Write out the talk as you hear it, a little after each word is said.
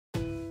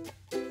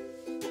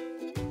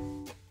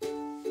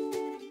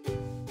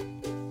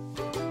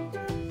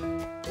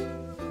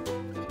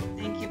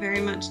very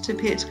much to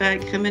Petra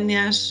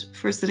Kremenjaš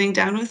for sitting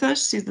down with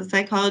us. She's a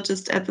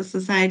psychologist at the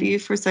Society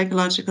for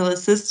Psychological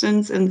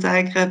Assistance in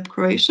Zagreb,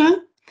 Croatia.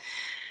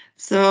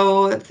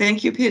 So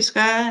thank you,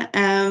 Petra.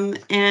 And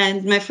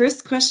my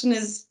first question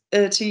is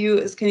to you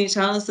is, can you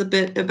tell us a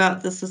bit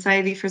about the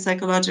Society for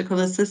Psychological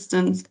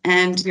Assistance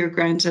and your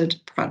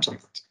granted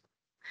project?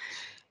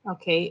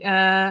 Okay.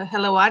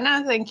 Hello,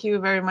 Anna. Thank you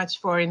very much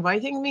for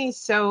inviting me.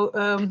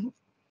 So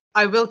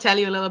I will tell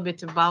you a little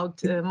bit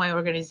about my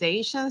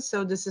organization.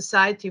 So the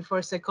Society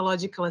for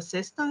Psychological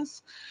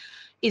Assistance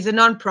is a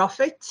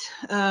non-profit,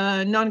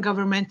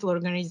 non-governmental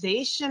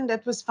organization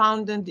that was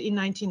founded in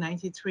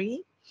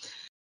 1993.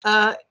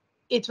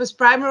 It was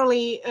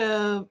primarily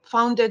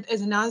founded as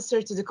an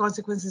answer to the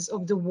consequences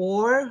of the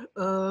war,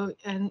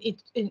 and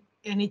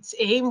its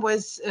aim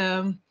was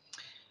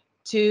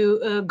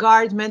to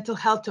guard mental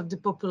health of the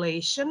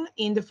population.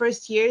 In the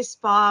first years,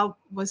 SPA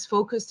was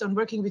focused on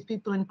working with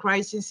people in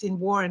crisis in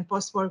war and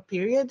post-war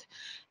period,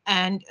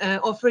 and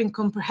offering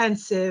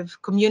comprehensive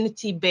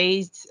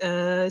community-based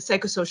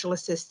psychosocial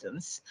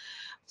assistance.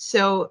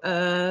 So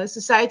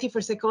Society for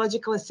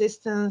Psychological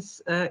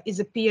Assistance is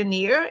a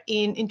pioneer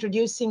in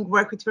introducing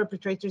work with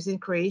perpetrators in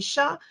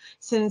Croatia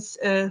since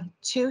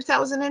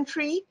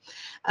 2003.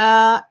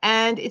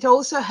 And it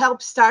also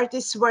helped start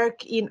this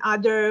work in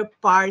other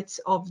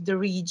parts of the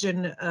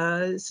region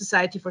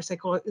Society for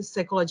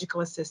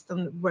Psychological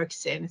Assistance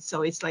works in.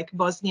 So it's like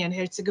Bosnia and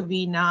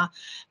Herzegovina,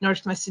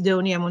 North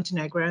Macedonia,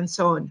 Montenegro, and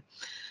so on.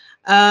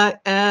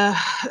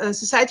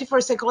 Society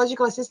for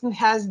Psychological Assistance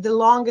has the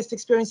longest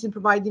experience in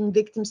providing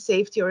victim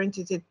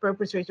safety-oriented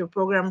perpetrator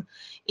program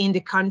in the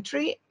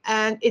country,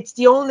 and it's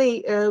the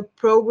only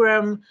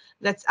program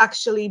that's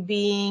actually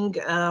being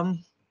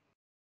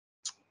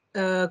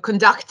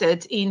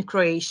conducted in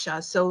Croatia.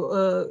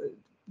 So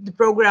the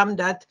program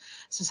that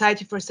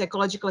Society for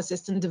Psychological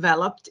Assistance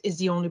developed is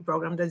the only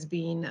program that's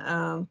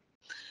been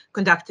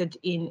conducted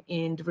in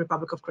the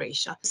Republic of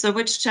Croatia. So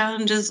which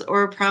challenges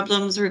or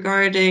problems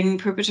regarding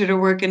perpetrator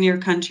work in your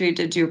country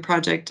did your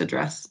project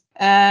address?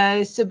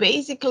 So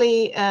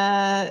basically,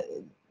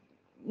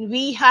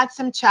 we had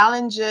some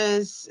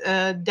challenges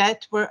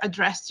that were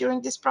addressed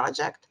during this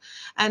project,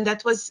 and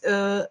that was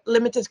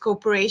limited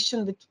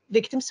cooperation with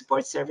victim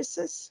support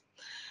services.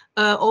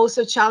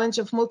 Also challenge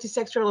of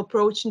multi-sectoral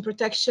approach in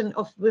protection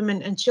of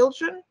women and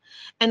children,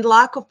 and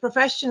lack of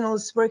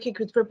professionals working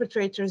with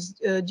perpetrators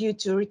due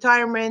to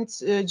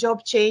retirement,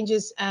 job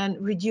changes, and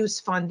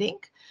reduced funding.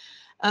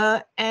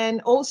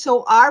 And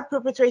also our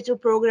perpetrator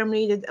program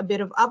needed a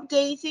bit of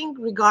updating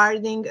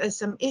regarding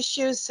some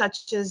issues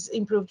such as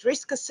improved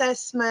risk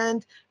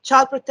assessment,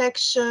 child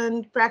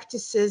protection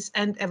practices,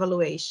 and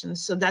evaluation.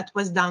 So that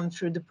was done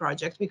through the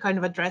project. We kind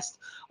of addressed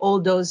all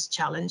those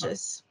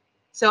challenges.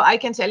 So I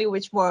can tell you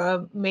which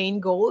more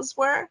main goals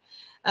were.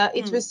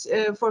 It was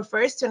for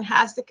first to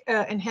enhance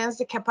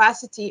the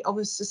capacity of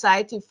a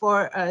society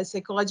for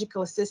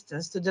psychological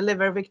assistance to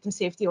deliver victim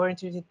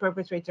safety-oriented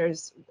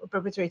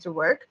perpetrator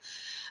work.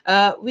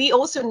 We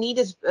also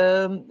needed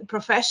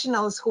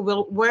professionals who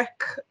will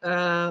work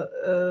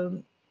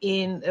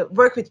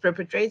with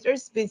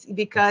perpetrators,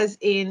 because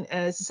in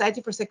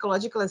Society for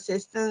Psychological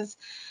Assistance,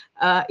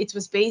 it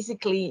was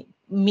basically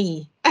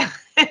me.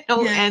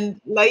 And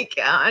like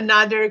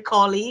another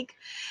colleague.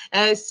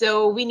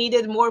 So we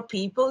needed more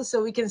people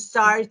so we can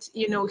start,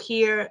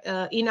 here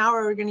in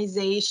our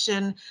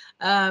organization,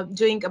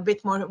 doing a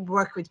bit more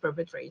work with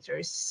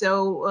perpetrators.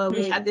 So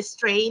we had this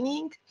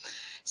training.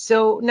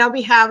 So now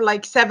we have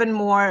like 7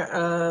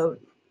 more,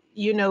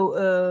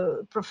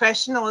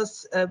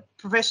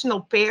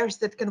 professional pairs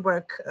that can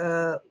work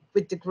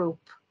with the group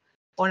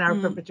on our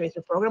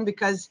perpetrator program,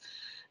 because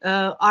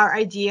our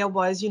idea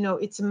was,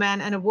 it's a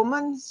man and a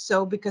woman.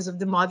 So because of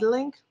the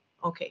modeling.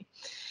 Okay.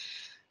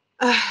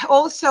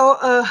 Also,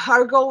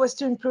 our goal was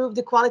to improve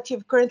the quality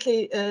of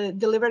currently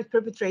delivered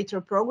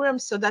perpetrator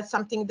programs. So that's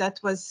something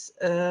that was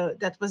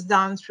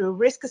done through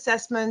risk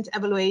assessment,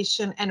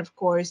 evaluation, and of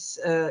course,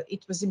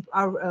 it was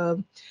our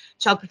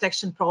child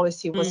protection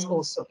policy was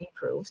also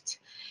improved.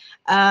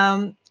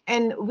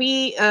 And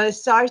we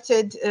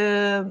started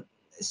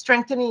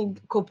strengthening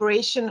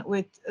cooperation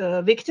with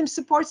victim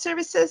support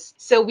services.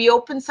 So we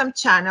opened some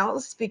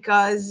channels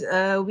because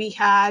we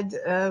had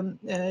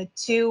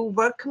 2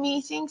 work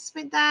meetings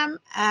with them,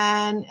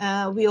 and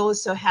we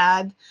also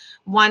had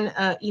 1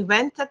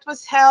 event that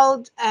was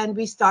held, and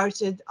we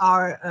started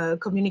our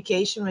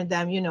communication with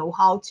them,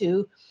 how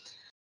to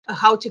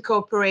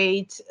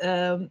cooperate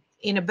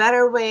in a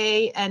better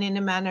way and in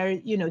a manner,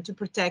 to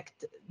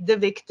protect the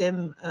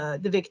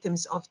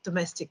victims of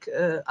domestic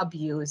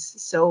abuse.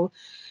 So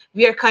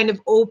we are kind of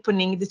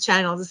opening the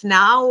channels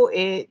now.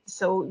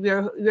 So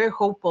we're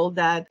hopeful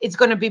that it's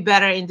going to be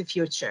better in the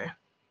future.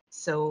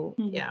 So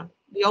yeah,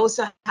 we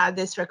also had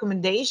this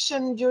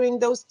recommendation during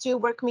those 2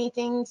 work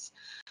meetings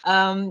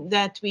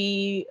that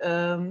we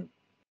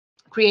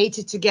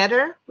created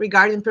together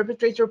regarding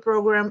perpetrator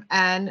program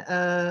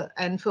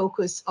and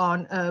focus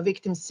on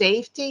victim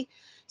safety.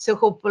 So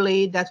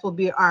hopefully that will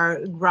be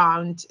our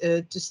ground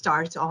to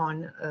start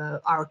on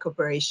our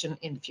cooperation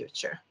in the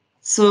future.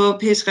 So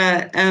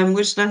Petra,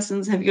 which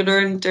lessons have you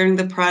learned during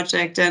the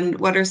project, and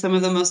what are some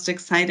of the most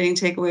exciting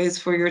takeaways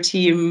for your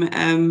team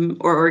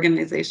or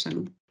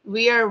organization?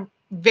 We are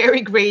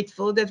very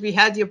grateful that we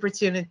had the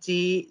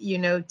opportunity,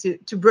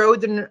 to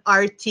broaden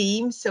our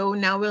team. So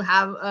now we'll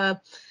have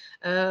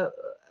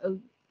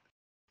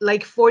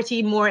like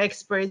 40 more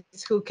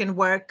experts who can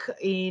work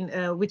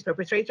with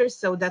perpetrators.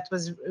 So that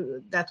was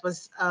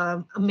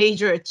a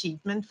major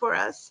achievement for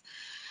us.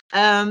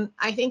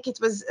 I think it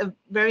was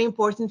very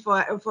important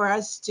for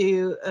us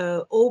to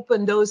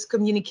open those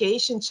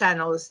communication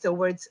channels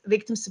towards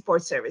victim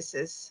support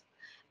services.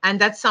 And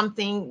that's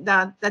something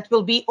that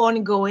will be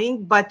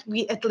ongoing, but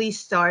we at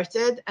least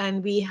started,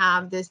 and we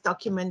have this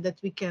document that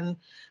we can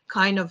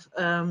kind of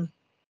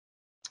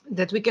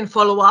that we can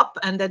follow up,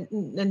 and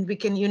then we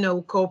can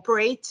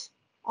cooperate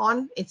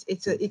on.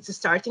 It's a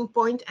starting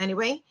point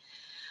anyway.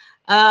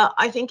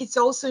 I think it's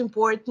also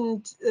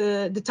important,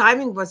 the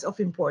timing was of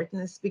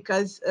importance,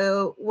 because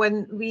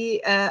when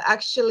we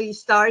actually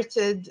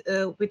started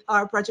with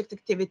our project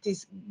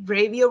activities,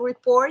 Bravio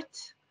report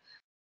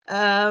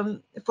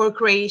for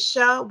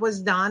Croatia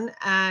was done,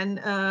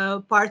 and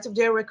part of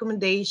their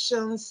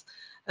recommendations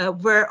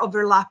were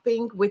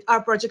overlapping with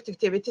our project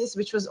activities,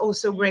 which was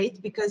also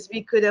great, because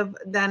we could have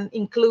then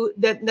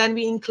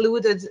we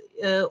included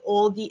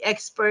all the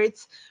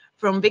experts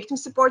from victim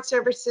support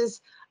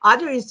services,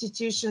 other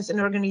institutions and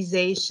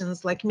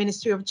organizations like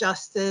Ministry of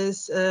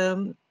Justice,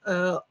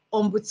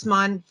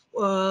 Ombudsman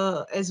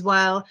as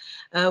well,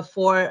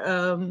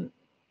 and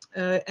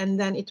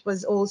then it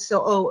was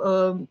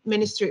also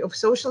Ministry of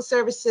Social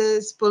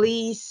Services,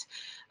 police,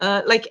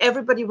 like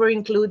everybody were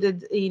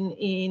included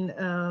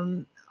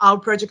in our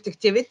project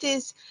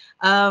activities,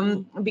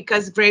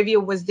 because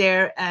Bravio was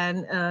there,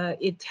 and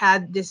it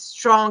had this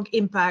strong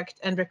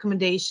impact and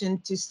recommendation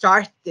to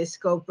start this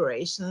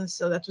cooperation.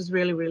 So that was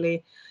really,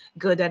 really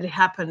good that it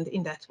happened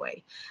in that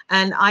way.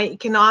 And I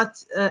cannot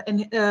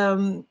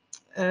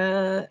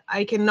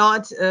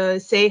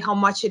say how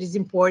much it is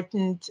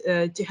important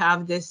to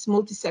have this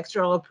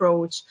multi-sectoral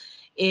approach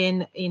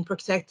in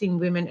protecting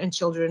women and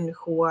children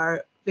who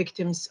are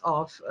victims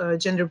of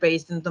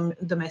gender-based and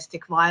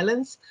domestic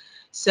violence.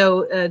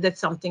 So that's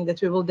something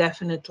that we will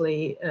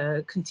definitely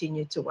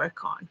continue to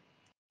work on,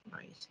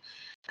 right?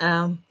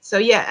 So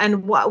yeah,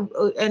 and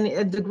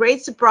the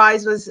great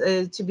surprise was,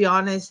 to be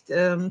honest,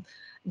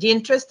 the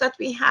interest that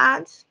we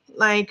had,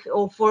 like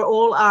for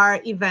all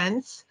our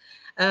events.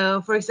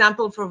 For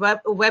example, for a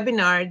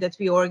webinar that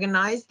we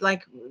organized,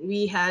 like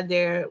we had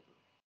there,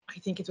 I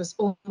think it was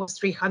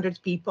almost 300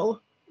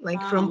 people,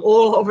 like from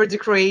all over the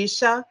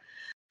Croatia,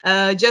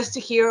 just to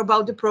hear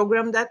about the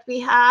program that we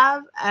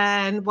have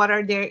and what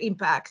are their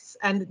impacts.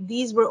 And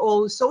these were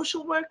all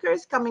social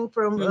workers coming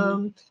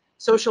from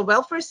social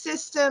welfare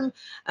system,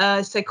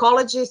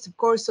 psychologists, of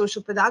course,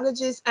 social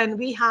pedagogists, and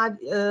we had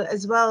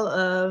as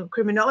well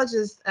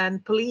criminologists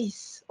and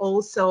police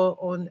also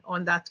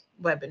on that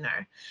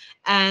webinar.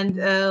 And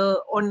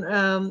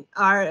on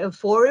our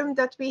forum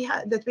that we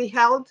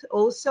held,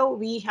 also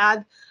we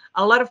had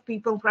a lot of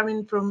people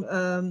coming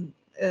from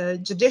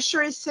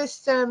judiciary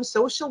system,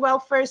 social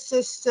welfare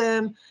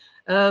system,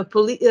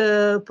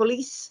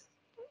 police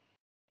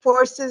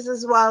forces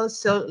as well.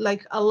 So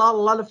like a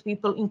lot of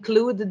people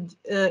included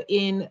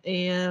in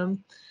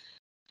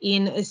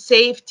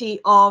safety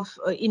of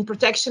in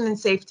protection and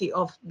safety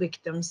of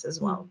victims as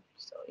well.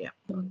 So yeah.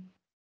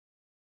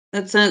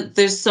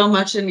 There's so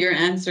much in your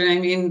answer. I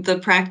mean, the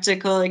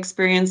practical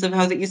experience of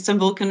how the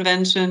Istanbul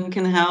Convention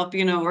can help,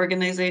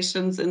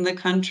 organizations in the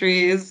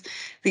countries,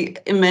 the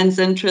immense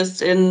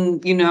interest in,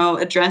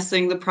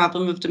 addressing the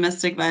problem of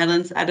domestic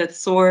violence at its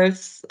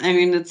source. I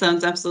mean, it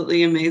sounds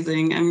absolutely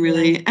amazing. I'm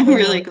really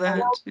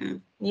glad.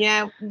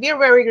 Yeah, we're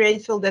very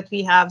grateful that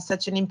we have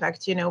such an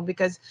impact,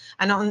 because,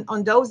 and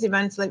on those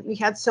events, like we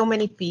had so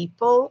many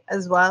people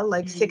as well,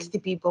 like 60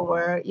 people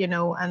were,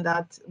 on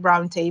that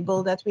round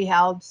table that we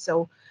held.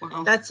 So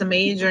that's a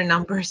major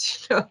number,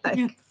 so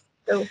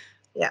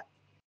yeah,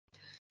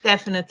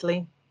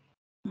 definitely.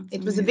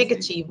 It was a big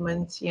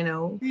achievement,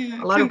 Yeah,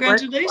 a lot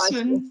congratulations.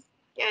 of work.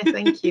 Yeah,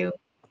 thank you.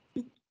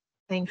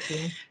 Thank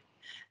you.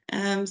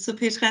 So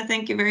Petra,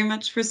 thank you very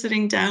much for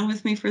sitting down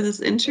with me for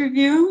this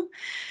interview.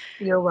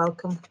 You're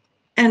welcome.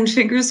 And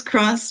fingers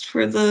crossed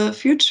for the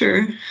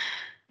future.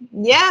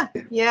 Yeah.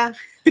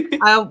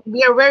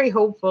 We are very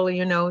hopeful,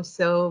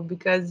 so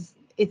because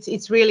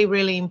it's really,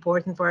 really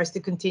important for us to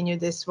continue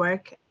this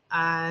work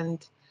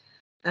and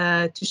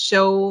to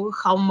show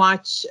how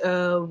much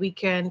we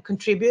can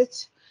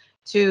contribute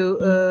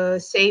to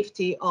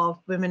safety of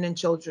women and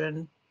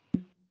children,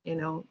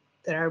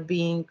 that are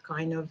being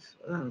kind of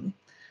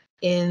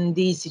in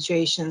these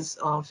situations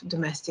of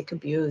domestic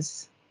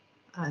abuse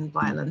and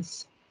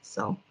violence.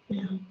 So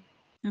yeah.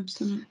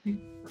 Absolutely.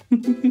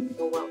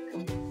 You're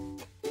welcome.